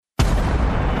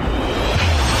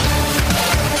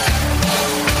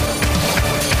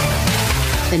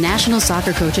The National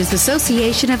Soccer Coaches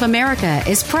Association of America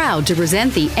is proud to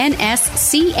present the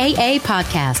NSCAA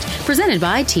podcast, presented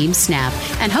by Team Snap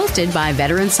and hosted by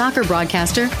veteran soccer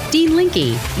broadcaster Dean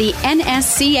Linke. The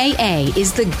NSCAA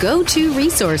is the go-to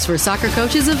resource for soccer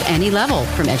coaches of any level.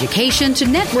 From education to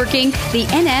networking, the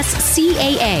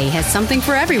NSCAA has something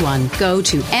for everyone. Go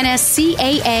to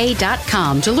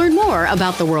nscaa.com to learn more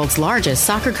about the world's largest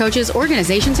soccer coaches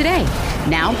organization today.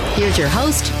 Now, here's your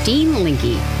host, Dean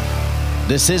Linke.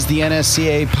 This is the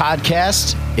NSCAA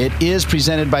podcast. It is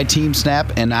presented by Team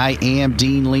Snap, and I am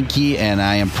Dean Linke, and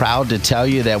I am proud to tell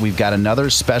you that we've got another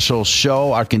special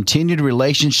show. Our continued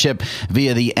relationship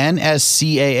via the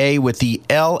NSCAA with the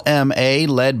LMA,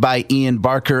 led by Ian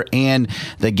Barker and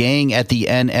the gang at the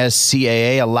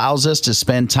NSCAA, allows us to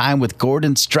spend time with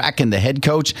Gordon Strachan, the head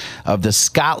coach of the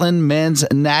Scotland men's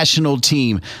national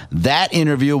team. That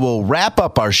interview will wrap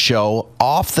up our show.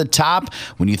 Off the top,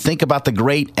 when you think about the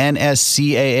great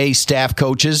NSCAA staff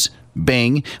coaches,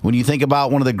 bing. When you think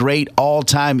about one of the great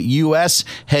all-time U.S.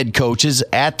 head coaches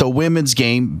at the women's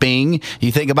game, bing.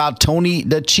 You think about Tony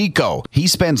DeCicco. He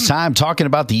spends time talking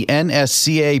about the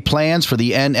NSCAA plans for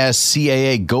the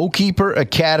NSCAA Goalkeeper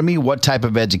Academy, what type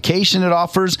of education it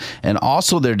offers, and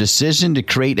also their decision to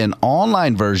create an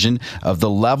online version of the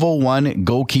Level 1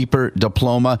 Goalkeeper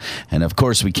Diploma. And, of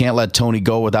course, we can't let Tony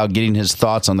go without getting his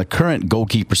thoughts on the current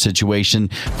goalkeeper situation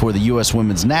for the U.S.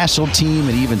 women's national team,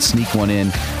 and even sneak one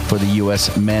in for the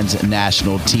U.S. men's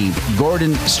national team.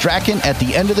 Gordon Strachan at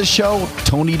the end of the show,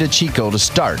 Tony DeCicco to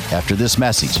start after this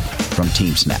message from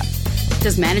Team Snap.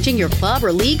 Does managing your club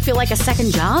or league feel like a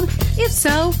second job? If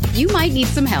so, you might need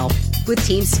some help. With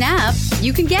Team Snap,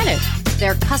 you can get it.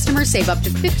 Their customers save up to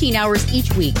 15 hours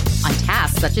each week on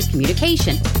tasks such as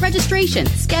communication, registration,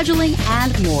 scheduling,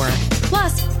 and more.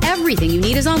 Plus, everything you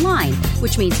need is online,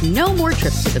 which means no more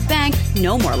trips to the bank,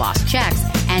 no more lost checks,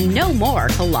 and no more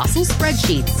colossal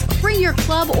spreadsheets. Bring your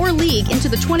club or league into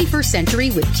the 21st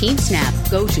century with Team Snap.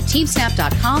 Go to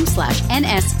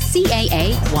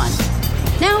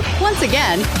teamsnap.com/NSCAA1. Now, once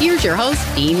again, here's your host,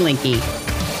 Dean Linke.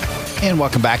 And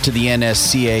welcome back to the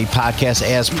NSCAA podcast.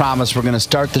 As promised, we're going to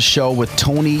start the show with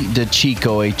Tony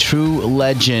DeCicco, a true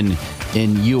legend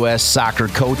in U.S. soccer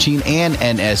coaching and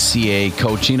NSCAA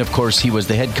coaching. Of course, he was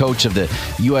the head coach of the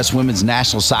U.S. women's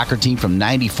national soccer team from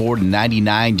 94 to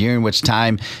 99, during which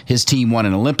time his team won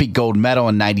an Olympic gold medal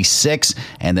in 96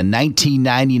 and the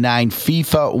 1999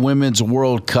 FIFA Women's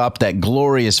World Cup, that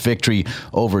glorious victory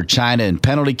over China in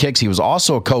penalty kicks. He was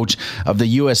also a coach of the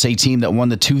USA team that won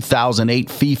the 2008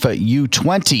 FIFA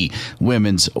U20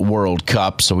 Women's World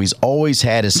Cup. So he's always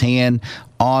had his hand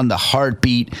on the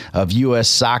heartbeat of U.S.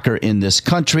 soccer in this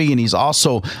country, and he's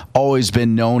also always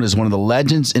been known as one of the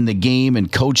legends in the game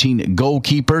and coaching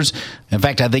goalkeepers. In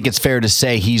fact, I think it's fair to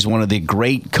say he's one of the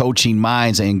great coaching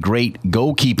minds and great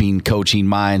goalkeeping coaching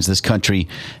minds this country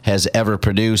has ever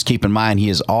produced. Keep in mind, he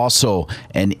is also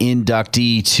an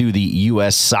inductee to the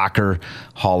U.S. Soccer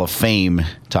Hall of Fame.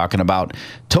 Talking about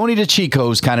Tony DeCicco,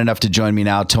 who's kind enough to join me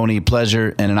now. Tony,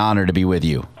 pleasure and an honor to be with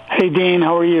you. Hey, Dean,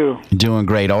 how are you? Doing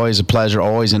great. Always a pleasure,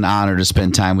 always an honor to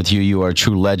spend time with you. You are a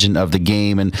true legend of the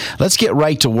game. And let's get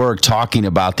right to work talking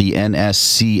about the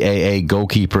NSCAA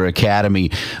Goalkeeper Academy.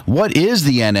 What is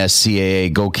the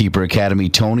NSCAA Goalkeeper Academy,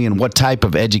 Tony, and what type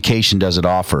of education does it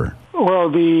offer? Well,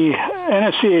 the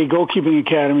NSCAA Goalkeeping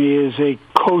Academy is a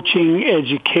coaching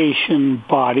education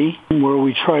body where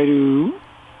we try to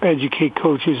educate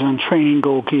coaches on training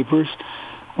goalkeepers.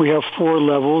 We have 4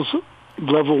 levels.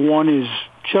 Level 1 is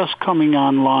just coming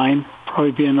online,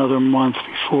 probably be another month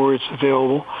before it's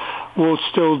available. We'll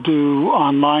still do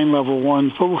online level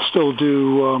 1s, but we'll still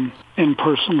do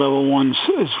in-person level 1s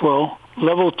as well.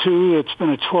 Level 2, it's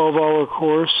been a 12-hour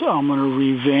course. I'm going to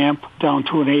revamp down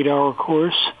to an 8-hour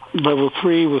course. Level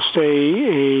 3 will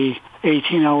stay a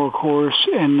 18-hour course,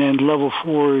 and then level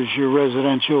 4 is your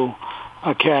residential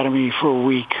academy for a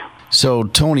week. So,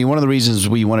 Tony, one of the reasons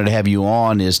we wanted to have you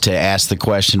on is to ask the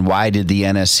question, why did the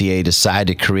NSCAA decide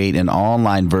to create an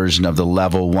online version of the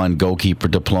Level 1 Goalkeeper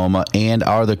Diploma, and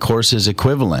are the courses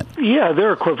equivalent? Yeah,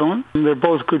 they're equivalent. They're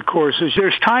both good courses.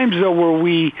 There's times, though, where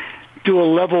we do a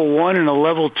Level 1 and a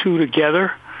Level 2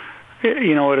 together, at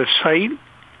a site,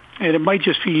 and it might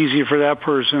just be easier for that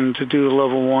person to do the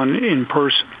Level 1 in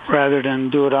person rather than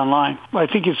do it online. I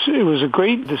think it was a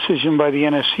great decision by the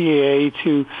NSCAA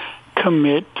to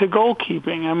commit to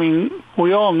goalkeeping. I mean,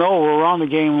 we all know we're around the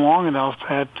game long enough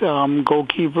that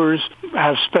goalkeepers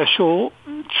have special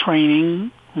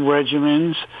training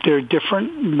regimens. There are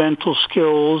different mental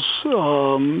skills,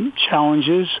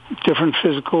 challenges, different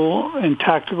physical and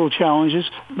tactical challenges.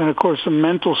 And, of course, the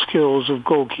mental skills of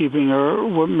goalkeeping are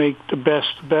what make the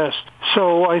best.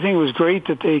 So I think it was great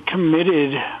that they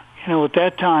committed, at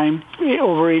that time,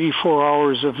 over 84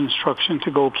 hours of instruction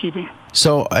to goalkeeping.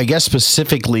 So I guess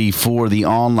specifically for the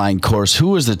online course,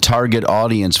 who is the target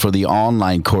audience for the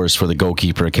online course for the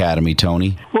Goalkeeper Academy,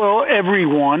 Tony? Well,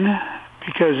 everyone,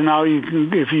 because now you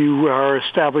can, if you are an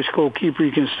established goalkeeper,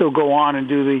 you can still go on and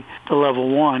do the level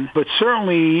 1. But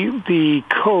certainly the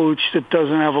coach that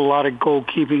doesn't have a lot of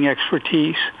goalkeeping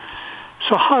expertise.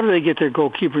 So how do they get their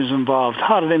goalkeepers involved?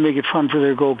 How do they make it fun for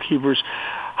their goalkeepers?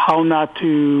 How not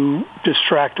to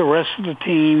distract the rest of the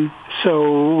team.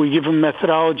 So we give them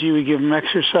methodology, we give them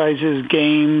exercises,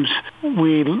 games.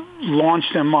 We launch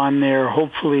them on their,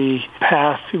 hopefully,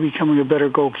 path to becoming a better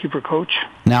goalkeeper coach.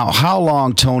 Now, how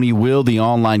long, Tony, will the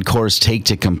online course take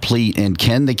to complete, and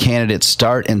can the candidates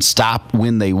start and stop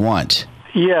when they want?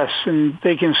 Yes, and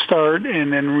they can start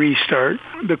and then restart.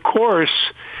 The course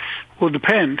will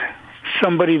depend.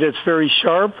 Somebody that's very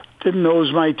sharp, that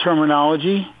knows my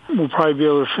terminology, will probably be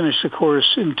able to finish the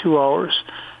course in 2 hours.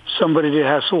 Somebody that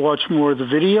has to watch more of the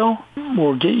video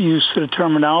or get used to the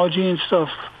terminology and stuff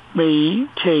may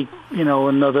take,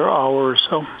 another hour or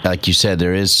so. Like you said,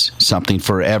 there is something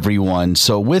for everyone.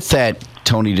 So with that,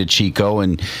 Tony DeCicco,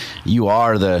 and you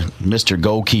are the Mr.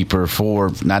 Goalkeeper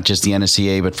for not just the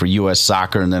NSCAA, but for U.S.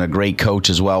 Soccer, and then a great coach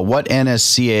as well. What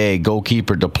NSCAA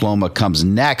goalkeeper diploma comes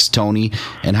next, Tony,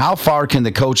 and how far can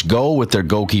the coach go with their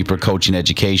goalkeeper coaching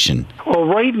education? Well,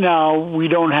 right now, we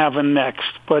don't have a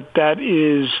next, but that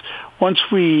is, once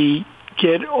we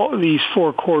get all these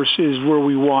 4 courses where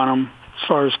we want them, as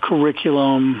far as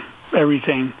curriculum,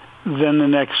 everything, then the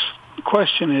next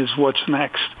question is what's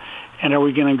next? And are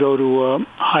we going to go to a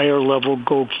higher level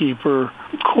goalkeeper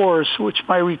course, which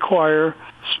might require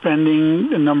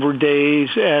spending a number of days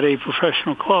at a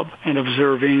professional club and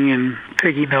observing and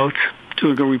taking notes,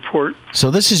 doing a report.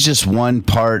 So this is just one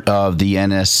part of the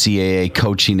NSCAA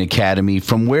Coaching Academy.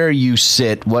 From where you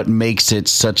sit, what makes it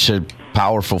such a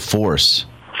powerful force?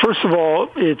 First of all,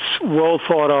 it's well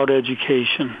thought out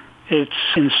education. It's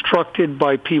instructed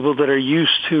by people that are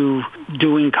used to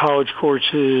doing college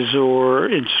courses or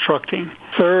instructing.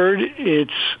 Third,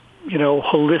 it's,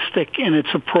 holistic in its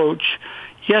approach.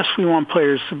 Yes, we want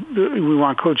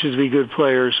coaches to be good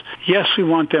players. Yes, we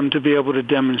want them to be able to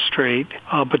demonstrate,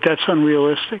 but that's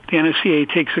unrealistic. The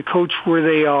NSCAA takes a coach where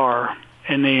they are,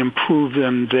 and they improve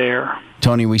them there.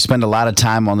 Tony, we spend a lot of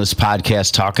time on this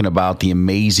podcast talking about the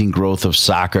amazing growth of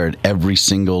soccer at every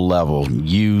single level,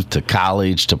 youth to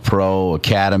college to pro,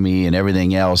 academy, and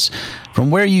everything else. From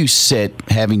where you sit,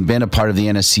 having been a part of the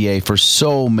NSCAA for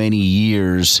so many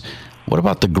years, what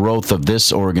about the growth of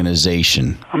this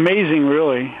organization? Amazing,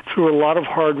 really. Through a lot of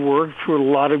hard work, through a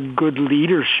lot of good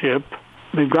leadership,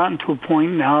 they've gotten to a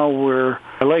point now where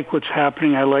I like what's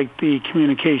happening. I like the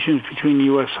communications between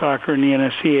U.S. Soccer and the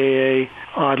NSCAA.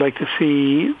 I'd like to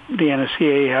see the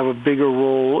NSCAA have a bigger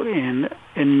role in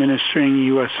administering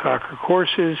U.S. soccer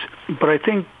courses. But I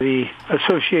think the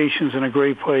association's in a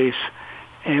great place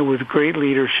and with great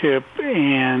leadership,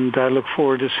 and I look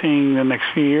forward to seeing the next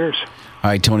few years. All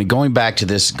right, Tony, going back to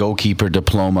this goalkeeper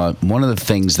diploma, one of the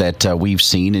things that we've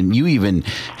seen, and you even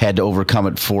had to overcome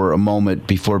it for a moment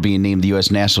before being named the U.S.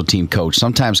 national team coach.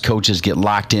 Sometimes coaches get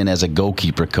locked in as a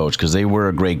goalkeeper coach because they were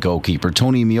a great goalkeeper.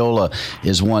 Tony Meola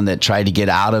is one that tried to get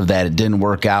out of that. It didn't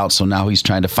work out, so now he's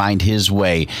trying to find his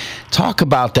way. Talk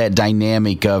about that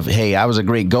dynamic of, hey, I was a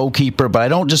great goalkeeper, but I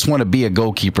don't just want to be a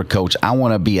goalkeeper coach. I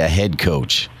want to be a head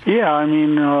coach. Yeah,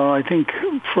 I think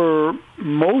for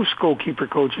most goalkeeper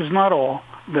coaches, not all,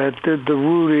 that the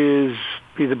route is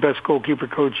be the best goalkeeper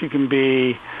coach you can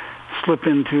be, slip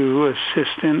into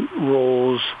assistant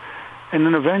roles, and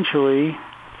then eventually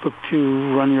look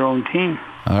to run your own team.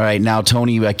 All right. Now,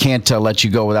 Tony, I can't let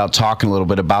you go without talking a little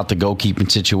bit about the goalkeeping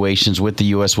situations with the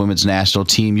U.S. women's national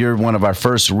team. You're one of our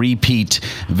first repeat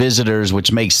visitors,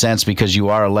 which makes sense because you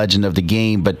are a legend of the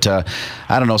game. But, I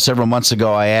don't know, several months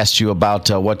ago I asked you about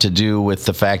what to do with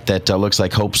the fact that looks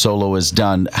like Hope Solo is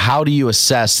done. How do you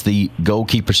assess the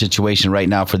goalkeeper situation right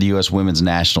now for the U.S. women's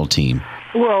national team?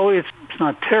 Well, it's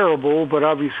not terrible, but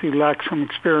obviously lacks some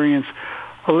experience.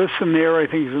 Alyssa Nair, I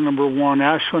think, is the number one.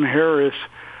 Ashlyn Harris,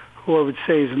 who I would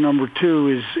say is the number 2,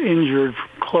 is injured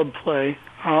from club play.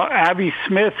 Abby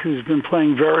Smith, who's been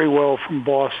playing very well from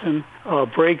Boston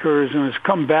Breakers and has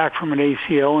come back from an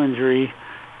ACL injury,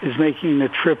 is making the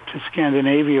trip to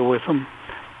Scandinavia with them.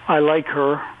 I like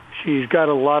her. She's got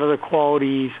a lot of the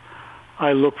qualities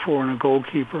I look for in a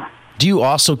goalkeeper. Do you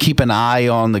also keep an eye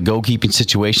on the goalkeeping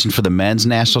situation for the men's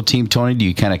national team, Tony? Do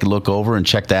you kind of look over and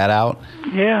check that out?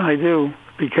 Yeah, I do,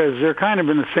 because they're kind of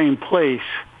in the same place.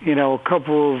 A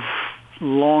couple of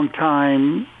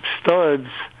long-time studs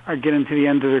are getting to the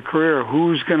end of their career.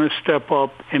 Who's going to step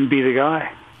up and be the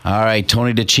guy? All right,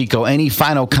 Tony DeCicco, any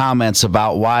final comments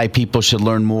about why people should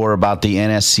learn more about the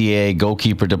NSCAA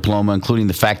goalkeeper diploma, including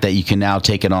the fact that you can now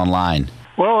take it online?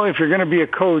 Well, if you're going to be a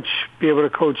coach, be able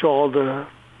to coach all the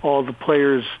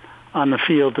players on the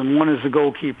field, and one is the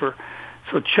goalkeeper.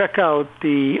 So check out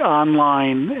the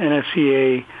online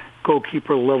NSCAA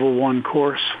goalkeeper level 1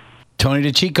 course. Tony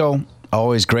DeCicco,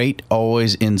 always great,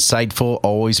 always insightful,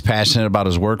 always passionate about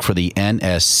his work for the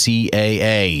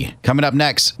NSCAA. Coming up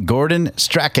next, Gordon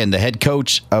Strachan, the head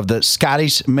coach of the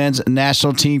Scottish men's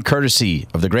national team, courtesy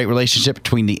of the great relationship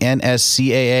between the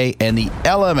NSCAA and the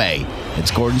LMA.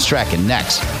 It's Gordon Strachan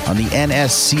next on the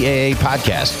NSCAA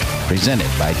podcast,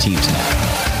 presented by Team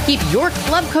Snap. Keep your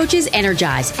club coaches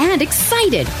energized and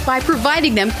excited by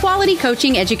providing them quality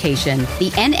coaching education. The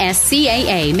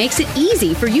NSCAA makes it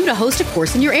easy for you to host a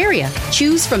course in your area.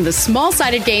 Choose from the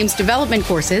small-sided games development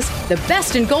courses, the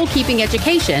best in goalkeeping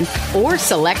education, or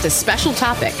select a special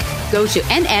topic. Go to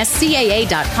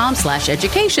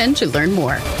nscaa.com/education to learn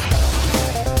more.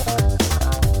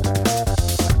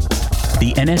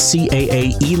 The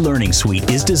NSCAA e-learning suite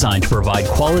is designed to provide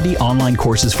quality online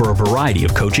courses for a variety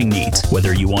of coaching needs.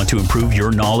 Whether you want to improve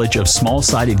your knowledge of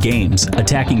small-sided games,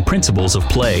 attacking principles of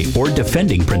play, or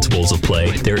defending principles of play,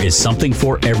 there is something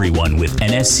for everyone with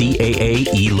NSCAA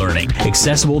e-learning.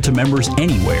 Accessible to members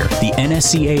anywhere, the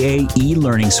NSCAA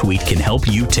e-learning suite can help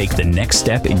you take the next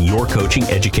step in your coaching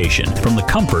education from the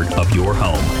comfort of your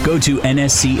home. Go to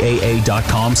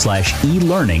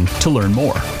nscaa.com/e-learning to learn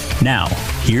more. Now,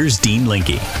 here's Dean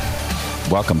Linke.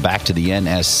 Welcome back to the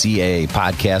NSCAA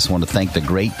podcast. I want to thank the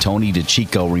great Tony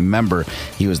DeCicco. Remember,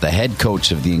 he was the head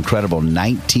coach of the incredible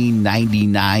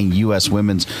 1999 U.S.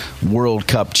 Women's World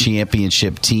Cup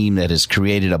Championship team that has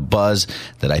created a buzz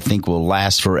that I think will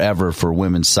last forever for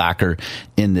women's soccer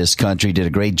in this country. Did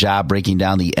a great job breaking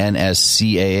down the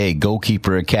NSCAA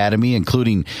Goalkeeper Academy,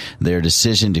 including their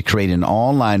decision to create an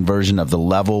online version of the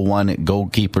Level 1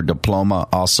 Goalkeeper Diploma.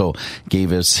 Also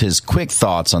gave us his quick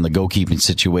thoughts on the goalkeeping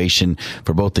situation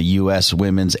for both the U.S.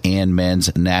 women's and men's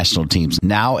national teams.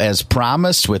 Now, as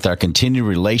promised, with our continued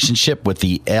relationship with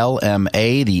the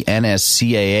LMA, the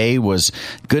NSCAA was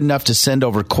good enough to send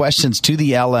over questions to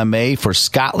the LMA for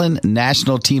Scotland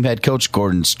national team head coach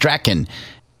Gordon Strachan.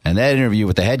 And that interview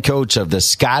with the head coach of the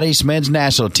Scottish men's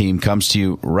national team comes to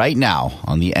you right now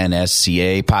on the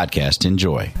NSCAA podcast.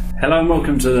 Enjoy. Hello and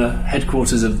welcome to the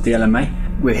headquarters of the LMA.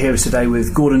 We're here today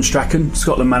with Gordon Strachan,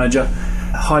 Scotland manager,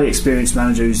 a highly experienced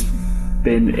manager who's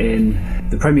been in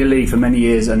the Premier League for many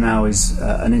years and now is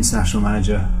an international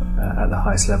manager at the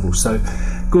highest level. So,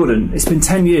 Gordon, it's been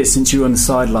 10 years since you were on the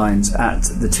sidelines at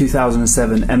the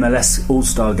 2007 MLS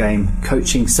All-Star game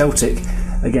coaching Celtic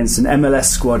against an MLS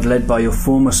squad led by your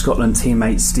former Scotland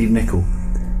teammate Steve Nicol.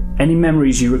 Any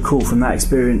memories you recall from that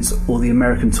experience or the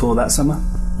American tour that summer?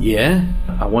 Yeah,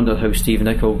 I wondered how Steve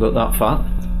Nicol got that far.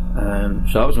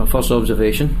 So that was my first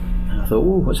observation. And I thought,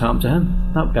 oh, what's happened to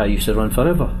him? That guy used to run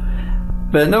forever.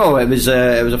 But no, it was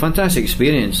a fantastic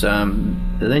experience.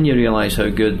 Then you realise how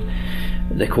good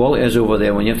the quality is over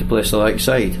there when you have to play Select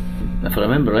side. If I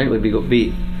remember rightly, we got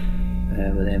beat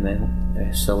with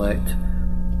ML Select.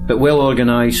 But well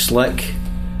organised, slick.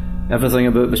 Everything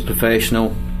about it was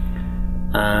professional,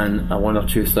 and one or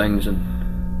two things in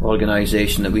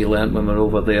organisation that we learnt when we were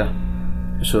over there.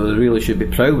 So they really should be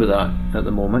proud with that at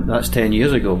the moment. That's 10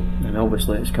 years ago, and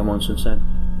obviously it's come on since then.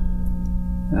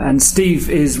 And Steve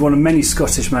is one of many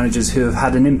Scottish managers who have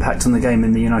had an impact on the game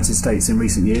in the United States in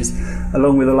recent years,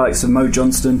 along with the likes of Mo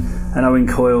Johnston and Owen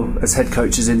Coyle as head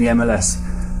coaches in the MLS.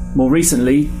 More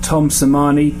recently, Tom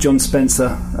Sermanni, John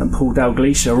Spencer and Paul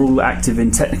Dalglish are all active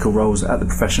in technical roles at the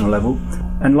professional level.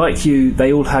 And like you,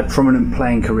 they all had prominent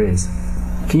playing careers.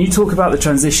 Can you talk about the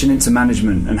transition into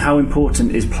management and how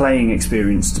important is playing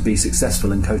experience to be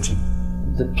successful in coaching?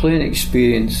 The playing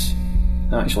experience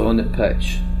actually on the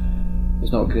pitch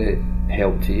is not great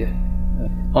help to you.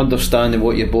 Understanding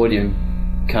what your body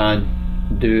can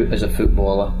do as a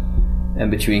footballer in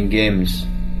between games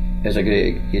is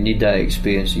you need that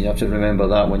experience. You have to remember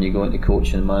that when you go into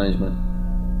coaching and management.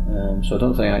 So I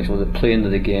don't think actually the playing of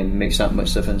the game makes that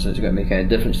much difference. It's going to make any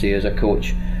difference to you as a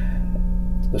coach.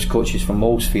 There's coaches from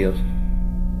all spheres,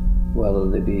 whether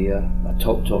they be a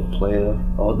top player,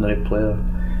 ordinary player,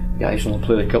 guys who only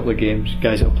played a couple of games,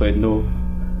 guys that have played no.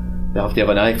 They have to have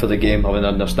an eye for the game, have an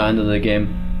understanding of the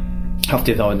game, have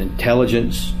to have an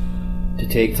intelligence to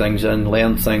take things in,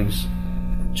 learn things.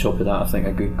 On top of that, I think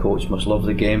a good coach must love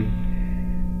the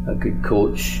game. A good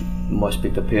coach must be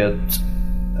prepared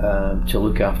to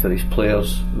look after his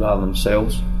players rather than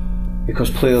themselves, because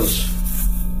players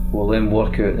will then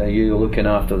work out, are you looking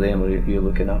after them or are you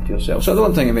looking after yourself? So I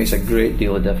don't think it makes a great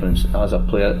deal of difference as a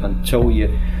player until you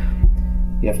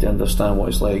have to understand what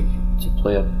it's like to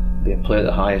be a player at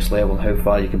the highest level and how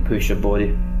far you can push your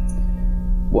body,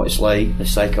 what it's like, the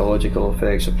psychological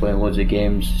effects of playing loads of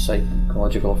games, the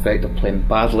psychological effect of playing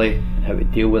badly, how to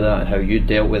deal with that and how you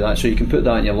dealt with that. So you can put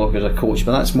that in your locker as a coach,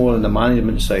 but that's more on the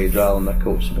management side rather than the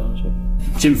coach, to be honest with you.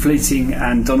 Jim Fleeting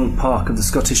and Donald Park of the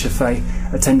Scottish FA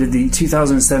attended the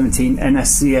 2017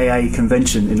 NSCAA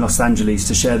convention in Los Angeles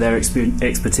to share their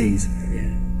expertise.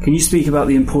 Can you speak about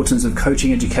the importance of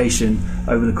coaching education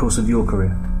over the course of your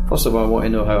career? First of all, I want to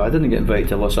know how I didn't get invited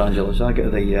to Los Angeles. I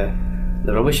get the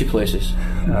rubbishy places.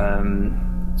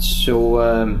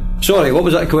 Sorry, what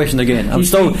was that question again? I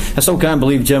still can't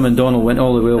believe Jim and Donald went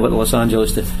all the way over to Los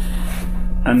Angeles to.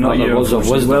 And not you,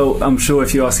 well, I'm sure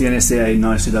if you ask the NSCAA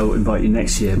nicely, they'll invite you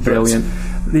next year. Brilliant.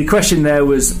 But the question there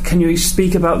was, can you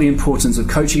speak about the importance of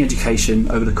coaching education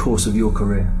over the course of your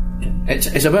career?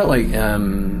 It's about like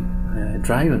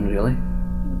driving, really.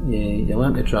 You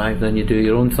learn to drive, then you do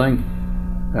your own thing,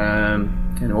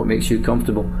 and what makes you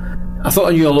comfortable. I thought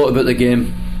I knew a lot about the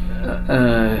game,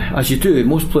 as you do.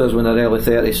 Most players when they're early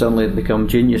 30 suddenly become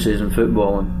geniuses in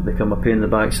football and become a pain in the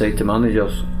backside to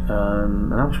managers,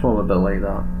 and I was probably a bit like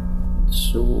that.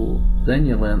 So then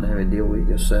you learn how to deal with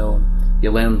yourself.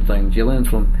 You learn things. You learn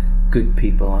from good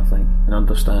people, I think, and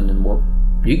understanding what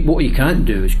you can't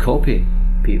do is copy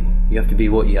people. You have to be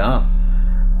what you are,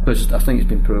 because I think it's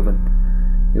been proven.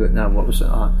 What was it?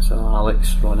 So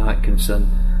Alex, Ron Atkinson,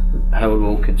 Howard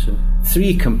Wilkinson,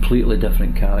 3 completely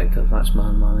different characters. That's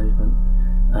man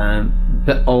management,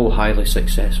 but all highly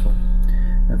successful.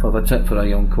 If I have a tip for a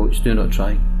young coach, do not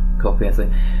try and copy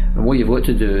anything. And what you've got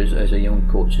to do as a young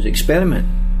coach is experiment,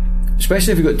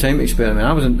 especially if you've got time to experiment.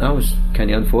 I was kind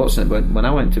of unfortunate, but when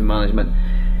I went to management,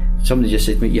 somebody just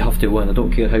said to me, you have to win. I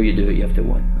don't care how you do it, you have to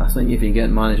win. I think if you get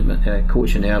management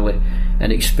coaching early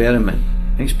and experiment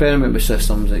with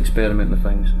systems, experiment with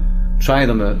things, try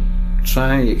them out.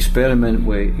 Try experiment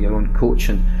with your own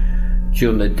coaching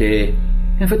during the day.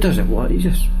 And if it doesn't work, you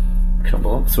just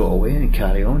crumble up, throw it away, and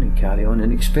carry on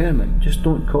and experiment. Just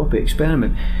don't copy,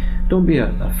 experiment. Don't be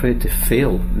afraid to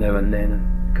fail now and then.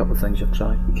 And a couple of things you've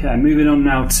tried. Okay, moving on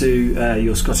now to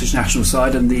your Scottish national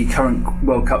side and the current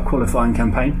World Cup qualifying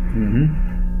campaign. Mm-hmm.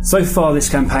 So far this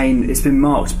campaign, it's been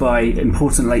marked by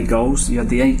important late goals. You had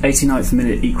the 89th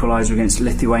minute equaliser against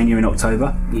Lithuania in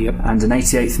October, and an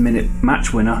 88th minute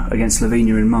match winner against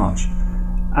Slovenia in March.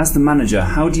 As the manager,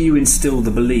 how do you instil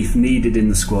the belief needed in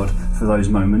the squad for those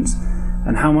moments,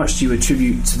 and how much do you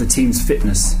attribute to the team's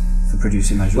fitness for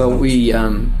producing those results? Well,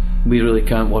 we really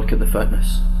can't work at the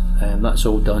fitness. That's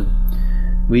all done.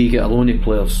 We get a loan of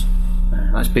players.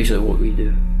 That's basically what we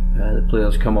do. The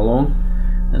players come along,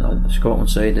 and on the Scotland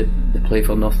side, they play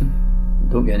for nothing,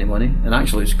 don't get any money. And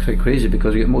actually, it's quite crazy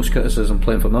because we get most criticism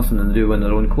playing for nothing than they do in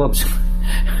their own clubs.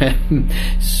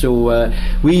 So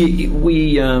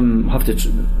we have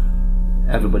to.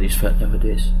 Everybody's fit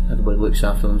nowadays. Everybody looks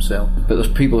after themselves. But there's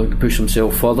people who can push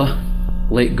themselves further.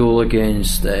 Late goal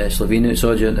against Slovenia. It's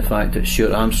due to the fact that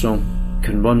Stuart Armstrong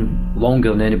can run longer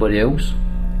than anybody else,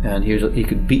 and he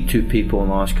could beat 2 people in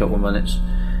the last couple of minutes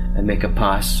and make a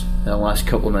pass in the last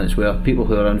couple of minutes, where people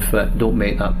who are unfit don't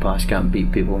make that pass, can't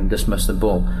beat people and dismiss the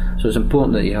ball. So it's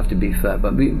important that you have to be fit,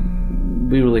 but we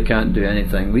really can't do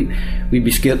anything. We'd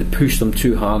be scared to push them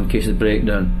too hard in case they break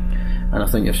down. And I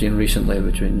think you've seen recently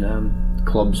between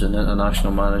clubs and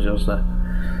international managers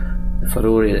the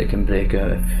furore that can break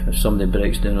out if somebody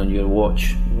breaks down on your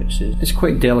watch, which is it's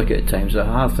quite delicate at times. It's a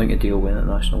hard thing to deal with at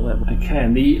national level. Okay,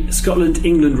 and the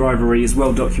Scotland-England rivalry is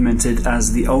well documented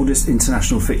as the oldest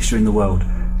international fixture in the world,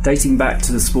 dating back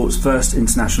to the sport's first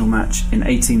international match in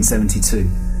 1872.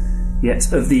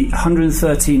 Yet, of the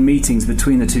 113 meetings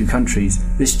between the two countries,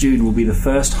 this June will be the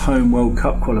first home World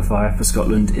Cup qualifier for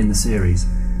Scotland in the series.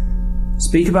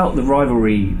 Speak about the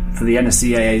rivalry for the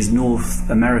NSCAA's North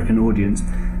American audience.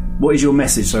 What is your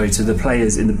message, to the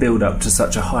players in the build-up to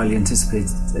such a highly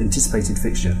anticipated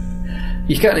fixture?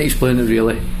 You can't explain it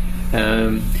really.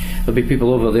 There'll be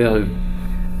people over there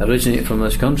who originate from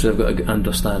this country. They've got to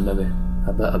understand maybe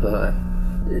a bit about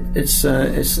it. It's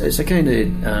a kind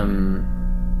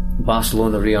of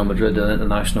Barcelona, Real Madrid in the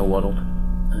international world,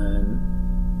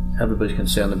 and everybody's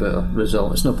concerned about a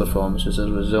result. It's no performance, it's a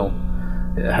result.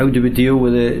 How do we deal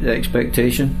with the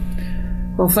expectation?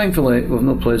 Well, thankfully we've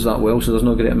not played that well, so there's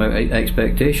no great amount of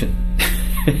expectation.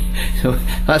 So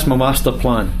that's my master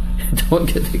plan.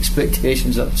 Don't get the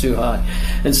expectations up too high.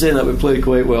 And saying that, we played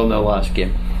quite well in our last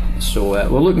game, so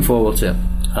we're looking forward to it.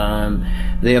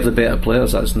 They have the better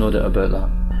players, that's no doubt about that.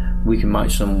 We can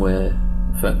match them with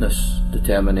fitness,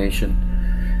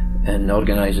 determination and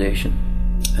organisation,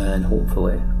 and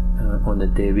hopefully on the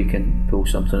day we can pull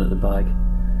something out of the bag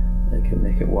that can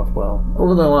make it worthwhile.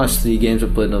 Over the last 3 games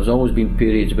I've played, there's always been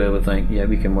periods where we think, yeah,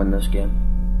 we can win this game,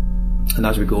 and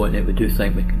as we go in it, we do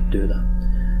think we can do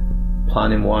that.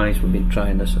 Planning wise, we've been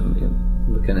trying this and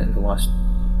looking at the last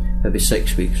maybe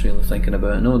 6 weeks, really thinking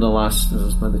about it. No,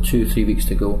 there's maybe 2-3 weeks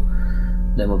to go,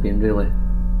 then we've been really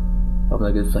having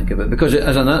a good think of it, because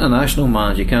as an international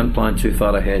manager you can't plan too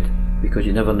far ahead, because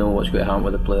you never know what's going to happen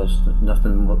with the players.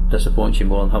 Nothing disappoints you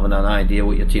more than having an idea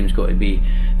what your team's got to be,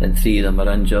 then 3 of them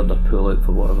are injured or pull out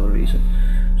for whatever reason.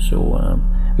 So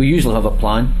we usually have a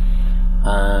plan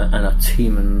and a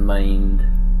team in mind,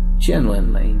 generally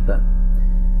in mind, but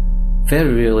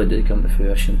very rarely did it come to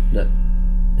fruition that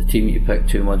the team you picked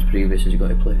 2 months previous has got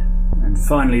to play. And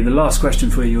finally, the last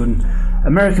question for you, Jordan.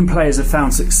 American players have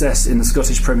found success in the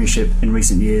Scottish Premiership in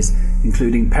recent years,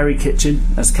 including Perry Kitchen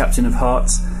as captain of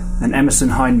Hearts and Emerson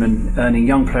Hyndman earning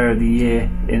Young Player of the Year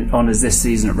honours this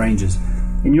season at Rangers.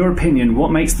 In your opinion,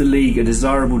 what makes the league a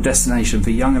desirable destination for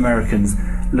young Americans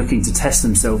looking to test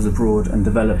themselves abroad and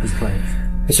develop as players?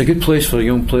 It's a good place for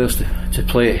young players to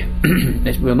play.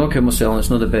 We're not kidding ourselves, it's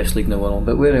not the best league in the world,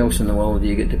 but where else in the world do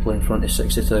you get to play in front of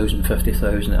 60,000,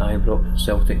 50,000 at Ibrox,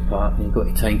 Celtic Park, and you go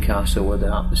to Tynecastle where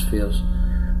the atmosphere's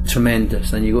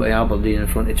tremendous, and you go to Aberdeen in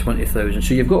front of 20,000,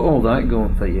 so you've got all that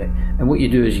going for you, and what you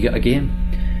do is you get a game.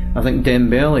 I think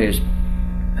Dembele has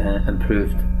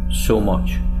improved so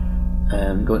much,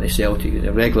 going to Celtic,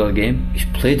 a regular game, he's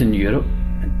played in Europe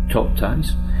in top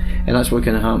ties, and that's what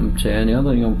can happen to any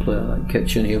other young player. Like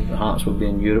Kitchen here, Hearts will be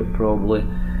in Europe probably,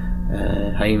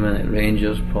 Hyndman at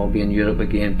Rangers probably in Europe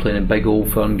again, playing in big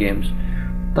Old Firm games.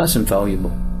 That's invaluable.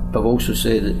 But I've also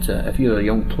said that if you're a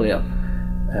young player,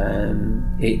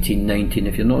 18, 19,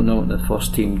 if you're not knocking the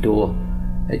first team door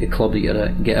at the club that you're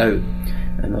at, get out.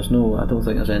 And I don't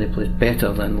think there's any place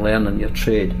better than learning your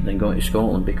trade than going to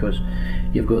Scotland, because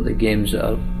you've got the games that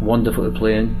are wonderful to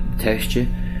play in, test you.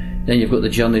 Then you've got the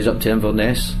journeys up to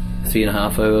Inverness,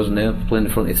 3.5 hours in there, playing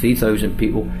in front of 3,000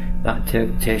 people. That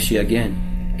tests you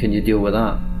again. Can you deal with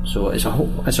that? So it's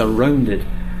a rounded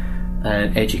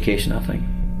education, I think.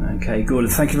 Okay, Gordon,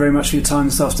 thank you very much for your time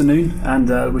this afternoon,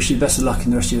 and wish you the best of luck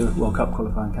in the rest of your World Cup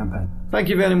qualifying campaign. Thank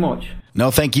you very much. No,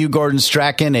 thank you, Gordon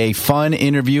Strachan. A fun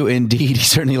interview indeed. He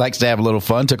certainly likes to have a little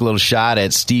fun. Took a little shot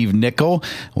at Steve Nicol.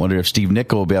 I wonder if Steve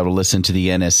Nicol will be able to listen to the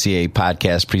NSCAA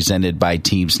podcast presented by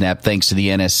Team Snap. Thanks to the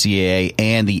NSCAA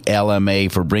and the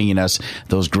LMA for bringing us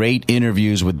those great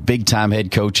interviews with big-time head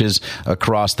coaches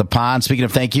across the pond. Speaking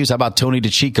of thank yous, how about Tony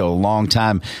DeCicco,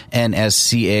 longtime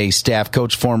NSCAA staff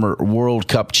coach, former World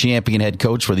Cup champion head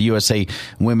coach for the USA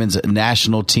women's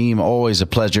national team. Always a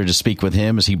pleasure to speak with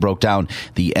him as he broke down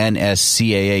the NSCAA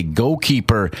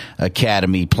Goalkeeper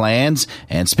Academy plans.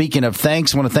 And speaking of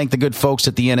thanks, I want to thank the good folks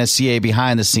at the NSCAA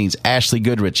behind the scenes: Ashley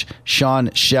Goodrich, Sean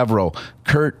Chevrolet,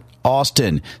 Kurt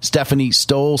Austin, Stephanie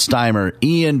Stolsteimer,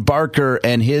 Ian Barker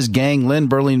and his gang, Lynn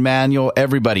Burling-Manuel,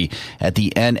 everybody at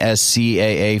the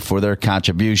NSCAA for their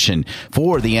contribution.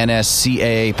 For the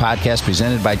NSCAA podcast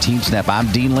presented by Team Snap,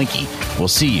 I'm Dean Linke. We'll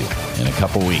see you in a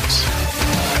couple weeks.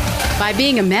 By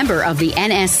being a member of the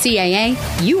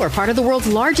NSCAA, you are part of the world's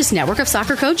largest network of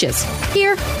soccer coaches.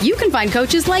 Here, you can find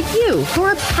coaches like you who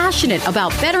are passionate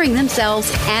about bettering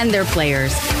themselves and their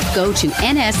players. Go to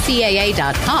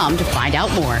nscaa.com to find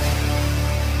out more.